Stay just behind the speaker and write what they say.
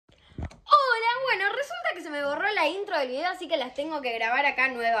porque se me borró la intro del video, así que las tengo que grabar acá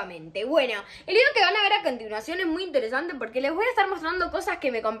nuevamente. Bueno, el video que van a ver a continuación es muy interesante porque les voy a estar mostrando cosas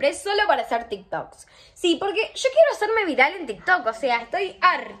que me compré solo para hacer TikToks. Sí, porque yo quiero hacerme viral en TikTok, o sea, estoy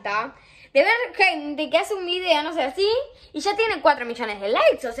harta de ver gente que hace un video, no sé, así, y ya tiene 4 millones de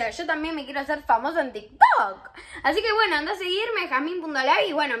likes. O sea, yo también me quiero hacer famosa en TikTok. Así que bueno, anda a seguirme, jasmin.live,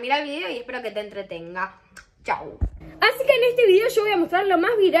 y bueno, mira el video y espero que te entretenga. Chau. Así que en este video yo voy a mostrar lo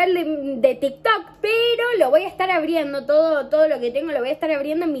más viral de TikTok, pero lo voy a estar abriendo, todo lo que tengo lo voy a estar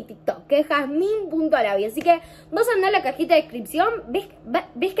abriendo en mi TikTok, que es jasmin.live. Así que vos andá a la cajita de descripción,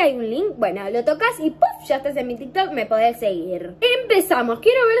 ¿ves que hay un link? Bueno, lo tocas y ¡puf! Ya estás en mi TikTok, me podés seguir. Empezamos,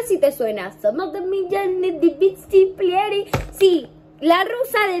 quiero ver si te suena. Somos 2 millones de bits simple. Sí, la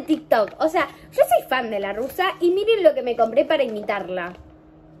rusa de TikTok. O sea, yo soy fan de la rusa y miren lo que me compré para imitarla.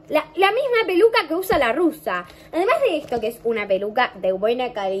 La misma peluca que usa la rusa. Además de esto, que es una peluca de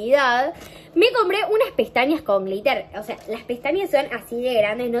buena calidad, me compré unas pestañas con glitter. O sea, las pestañas son así de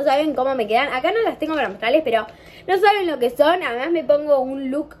grandes, no saben cómo me quedan. Acá no las tengo para mostrarles, pero no saben lo que son. Además me pongo un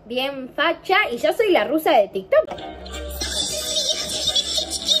look bien facha y yo soy la rusa de TikTok.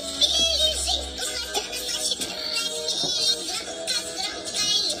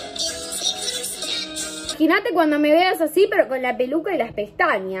 Imagínate cuando me veas así, pero con la peluca y las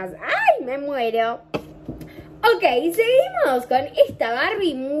pestañas. ¡Ay, me muero! Ok, seguimos con esta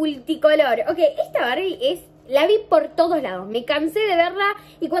Barbie multicolor. Ok, esta Barbie la vi por todos lados. Me cansé de verla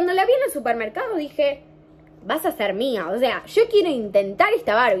y cuando la vi en el supermercado dije, vas a ser mía. O sea, yo quiero intentar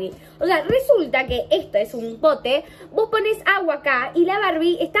esta Barbie. O sea, resulta que esto es un pote. Vos pones agua acá y la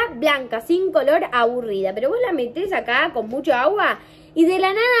Barbie está blanca, sin color, aburrida. Pero vos la metés acá con mucho agua y de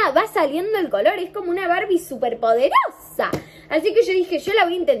la nada va saliendo el color. Es como una Barbie súper poderosa. Así que yo dije, yo la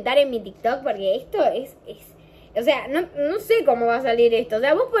voy a intentar en mi TikTok porque esto es o sea, no sé cómo va a salir esto. O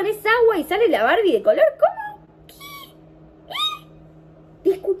sea, vos pones agua y sale la Barbie de color. ¿Cómo? ¿Qué?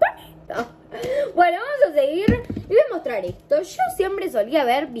 Disculpame. Bueno, vamos a seguir. Les voy a mostrar esto. Yo siempre solía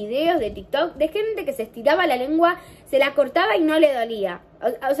ver videos de TikTok de gente que se estiraba la lengua, se la cortaba y no le dolía.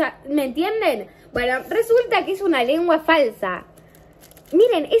 O sea, ¿me entienden? Bueno, resulta que es una lengua falsa.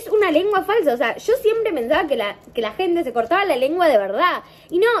 Miren, es una lengua falsa. O sea, yo siempre pensaba que la gente se cortaba la lengua de verdad.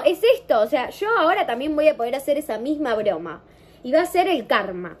 Y no, es esto. O sea, yo ahora también voy a poder hacer esa misma broma. Y va a ser el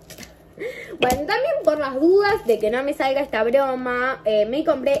karma. Bueno, también por las dudas de que no me salga esta broma, me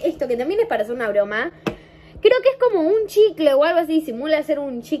compré esto que también es para hacer una broma. Creo que es como un chicle o algo así, simula ser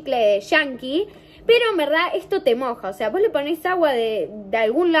un chicle yankee. Pero en verdad esto te moja. O sea, vos le pones agua de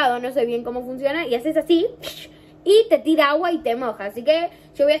algún lado, no sé bien cómo funciona, y haces así y te tira agua y te moja. Así que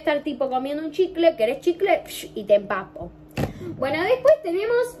yo voy a estar tipo comiendo un chicle, ¿querés chicle? Y te empapo. Bueno, después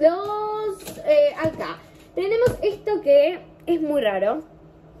tenemos acá tenemos esto que es muy raro.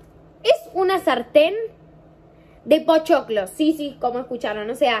 Es una sartén de pochoclos. Sí, como escucharon.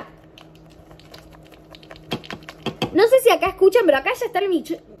 O sea, no sé si acá escuchan, pero acá ya está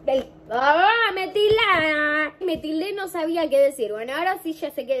me tildé, no sabía qué decir. Bueno, ahora sí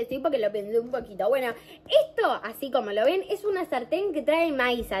ya sé qué decir porque lo pensé un poquito. Bueno, esto, así como lo ven, es una sartén que trae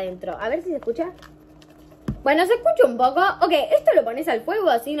maíz adentro. A ver si se escucha. Bueno, se escucha un poco. Ok, esto lo pones al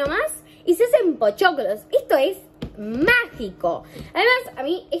fuego así nomás y se hacen pochoclos. Esto es mágico. Además, a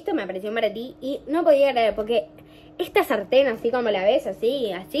mí esto me pareció para ti y no podía creer porque esta sartén, así como la ves,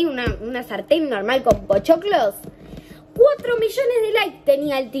 así una sartén normal con pochoclos, 4 millones de likes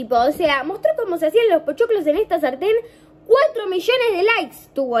tenía el tipo. O sea, mostró cómo se hacían los pochoclos en esta sartén. 4 millones de likes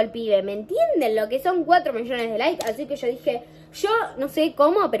tuvo el pibe. ¿Me entienden lo que son 4 millones de likes? Así que yo dije, yo no sé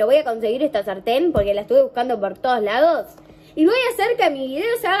cómo, pero voy a conseguir esta sartén porque la estuve buscando por todos lados. Y voy a hacer que mi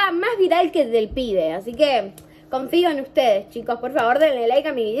video se haga más viral que el del pibe. Así que confío en ustedes, chicos. Por favor, denle like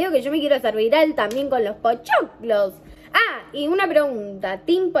a mi video que yo me quiero hacer viral también con los pochoclos. Ah, y una pregunta.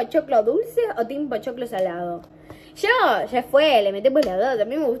 ¿Team pochoclo dulce o team pochoclo salado? Yo, ya fue, le metemos los dos. A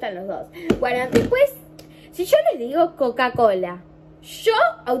mí me gustan los dos. Bueno, después, si yo les digo Coca-Cola, yo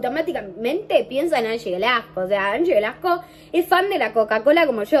automáticamente pienso en Angie Velasco. O sea, Angie Velasco es fan de la Coca-Cola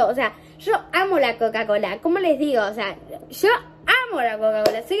como yo. O sea, yo amo la Coca-Cola. ¿Cómo les digo? O sea, yo amo la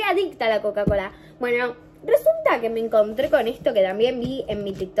Coca-Cola. Soy adicta a la Coca-Cola. Bueno, resulta que me encontré con esto que también vi en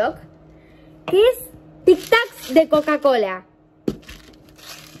mi TikTok, que es tic-tacs de Coca-Cola.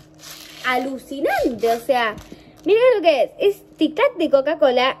 Alucinante, o sea, miren lo que es tic-tac de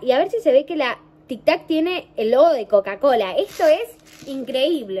Coca-Cola. Y a ver si se ve que la tic-tac tiene el logo de Coca-Cola. Esto es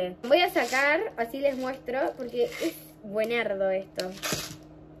increíble. Voy a sacar, así les muestro, porque es buenardo esto.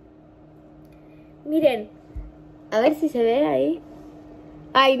 Miren, a ver si se ve ahí.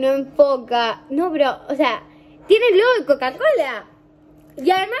 Ay, no enfoca. No, pero, o sea, tiene el logo de Coca-Cola. Y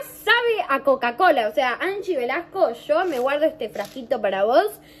además sabe a Coca-Cola. O sea, Angie Velasco, yo me guardo este frasquito para vos.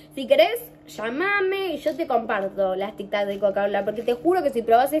 Si querés, llamame y yo te comparto las tic-tac de Coca-Cola. Porque te juro que si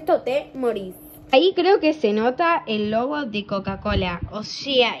probás esto, te morís. Ahí creo que se nota el logo de Coca-Cola. O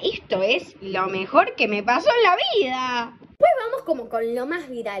sea, esto es lo mejor que me pasó en la vida. Pues vamos como con lo más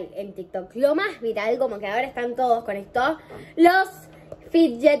viral en TikTok. Lo más viral, como que ahora están todos con esto. Los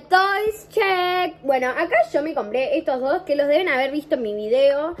fidget toys, check. Bueno, acá yo me compré estos dos que los deben haber visto en mi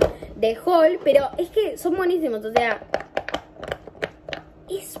video de haul. Pero es que son buenísimos, o sea...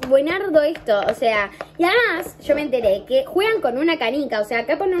 Es buenardo esto, o sea, y además yo me enteré que juegan con una canica, o sea,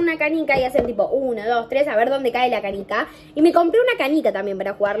 acá ponen una canica y hacen tipo 1, 2, 3, a ver dónde cae la canica. Y me compré una canica también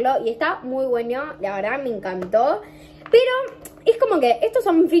para jugarlo y está muy bueno, la verdad me encantó. Pero es como que estos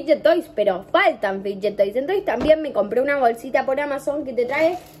son fidget toys, pero faltan fidget toys. Entonces también me compré una bolsita por Amazon que te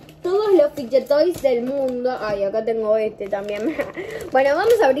trae todos los fidget toys del mundo. Ay, acá tengo este también. Bueno,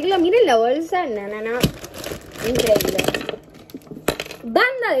 vamos a abrirlo, miren la bolsa, no, increíble.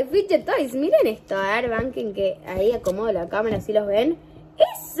 Banda de fidget toys, miren esto, a ver, banquen que ahí acomodo la cámara, así los ven.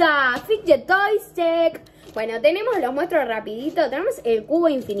 ¡Esa! Fidget toys, check. Bueno, tenemos, los muestro rapidito, tenemos el cubo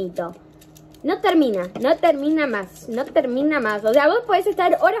infinito. No termina más, o sea, vos podés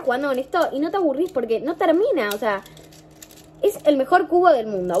estar horas jugando con esto y no te aburrís porque no termina, o sea, es el mejor cubo del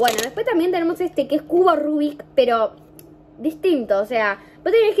mundo. Bueno, después también tenemos este que es cubo Rubik, pero distinto, o sea,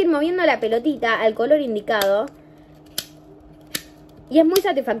 vos tenés que ir moviendo la pelotita al color indicado. Y es muy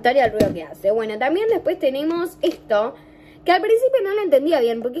satisfactorio el ruido que hace. Bueno, también después tenemos esto, que al principio no lo entendía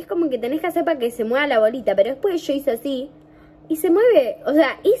bien, porque es como que tenés que hacer para que se mueva la bolita, pero después yo hice así, y se mueve, o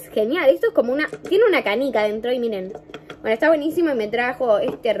sea, es genial. Esto es como tiene una canica dentro y miren. Bueno, está buenísimo y me trajo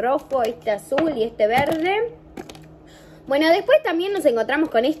este rojo, este azul y este verde. Bueno, después también nos encontramos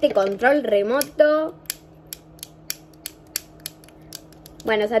con este control remoto.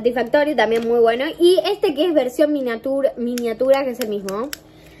 Bueno, satisfactorio, también muy bueno. Y este que es versión miniatura, que es el mismo.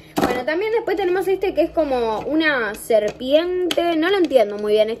 Bueno, también después tenemos este que es como una serpiente. No lo entiendo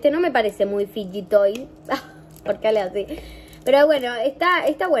muy bien, este no me parece muy fidget toy. ¿Por qué le así? Pero bueno,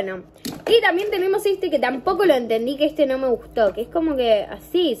 está bueno. Y también tenemos este que tampoco lo entendí, que este no me gustó. Que es como que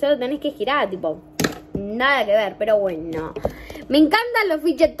así, solo tenés que girar, tipo, nada que ver, pero bueno. Me encantan los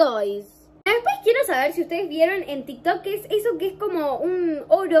fidget toys. Después quiero saber si ustedes vieron en TikTok que es eso que es como un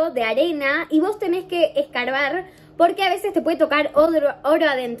oro de arena y vos tenés que escarbar porque a veces te puede tocar oro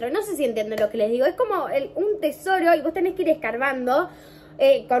adentro. No sé si entienden lo que les digo. Es como un tesoro y vos tenés que ir escarbando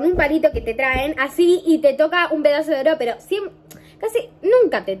con un palito que te traen así y te toca un pedazo de oro, pero casi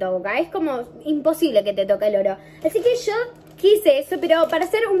nunca te toca. Es como imposible que te toque el oro. Así que yo quise eso, pero para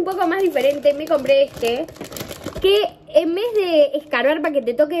ser un poco más diferente me compré este. Que en vez de escarbar para que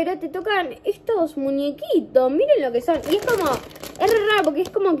te toque oro, te tocan estos muñequitos. Miren lo que son. Y es como, es raro porque es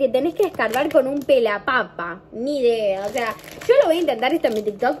como que tenés que escarbar con un pelapapa. Ni idea. O sea, yo lo voy a intentar esto en mi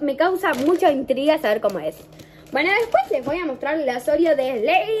TikTok. Me causa mucha intriga saber cómo es. Bueno, después les voy a mostrar las Oreo de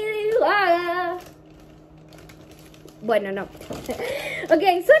Lady Gaga. Bueno, no. Ok,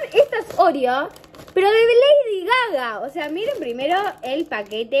 son estas Oreo, pero de Lady Gaga. O sea, miren primero el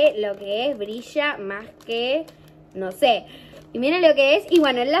paquete, lo que es, brilla más que... no sé. Y miren lo que es. Y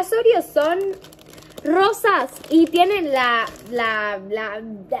bueno, las Oreos son rosas y tienen la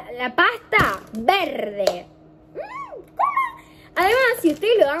pasta verde. Además, si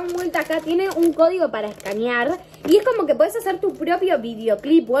ustedes lo dan vuelta acá, tiene un código para escanear. Y es como que puedes hacer tu propio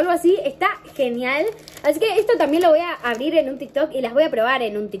videoclip o algo así. Está genial. Así que esto también lo voy a abrir en un TikTok y las voy a probar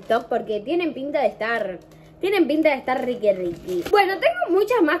en un TikTok porque tienen pinta de estar... riqui. Bueno, tengo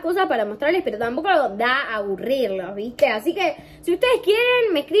muchas más cosas para mostrarles, pero tampoco da a aburrirlos, ¿viste? Así que, si ustedes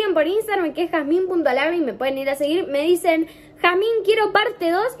quieren, me escriben por Instagram, que es jasmin.lami, me pueden ir a seguir. Me dicen, Jasmin, quiero parte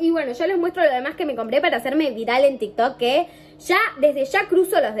 2. Y bueno, yo les muestro lo demás que me compré para hacerme viral en TikTok, que desde ya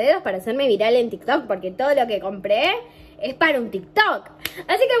cruzo los dedos para hacerme viral en TikTok, porque todo lo que compré es para un TikTok.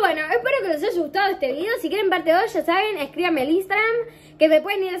 Así que bueno, espero que les haya gustado este video. Si quieren parte 2, ya saben, escríbanme al Instagram, que me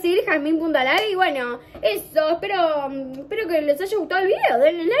pueden ir a seguir, jasmin.lami. Y bueno, eso, espero que les haya gustado el video.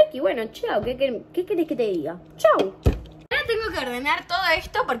 Denle like y bueno, chao. ¿Qué querés que te diga? Chao. Ahora tengo que ordenar todo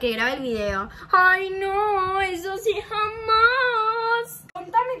esto porque grabé el video. Ay no, eso sí jamás.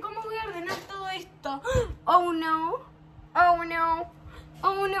 Contame cómo voy a ordenar todo esto. Oh no, oh no.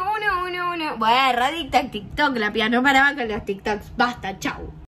 Oh no. Bueno, radicta TikTok, la piano paraba con los TikToks. Basta, chau.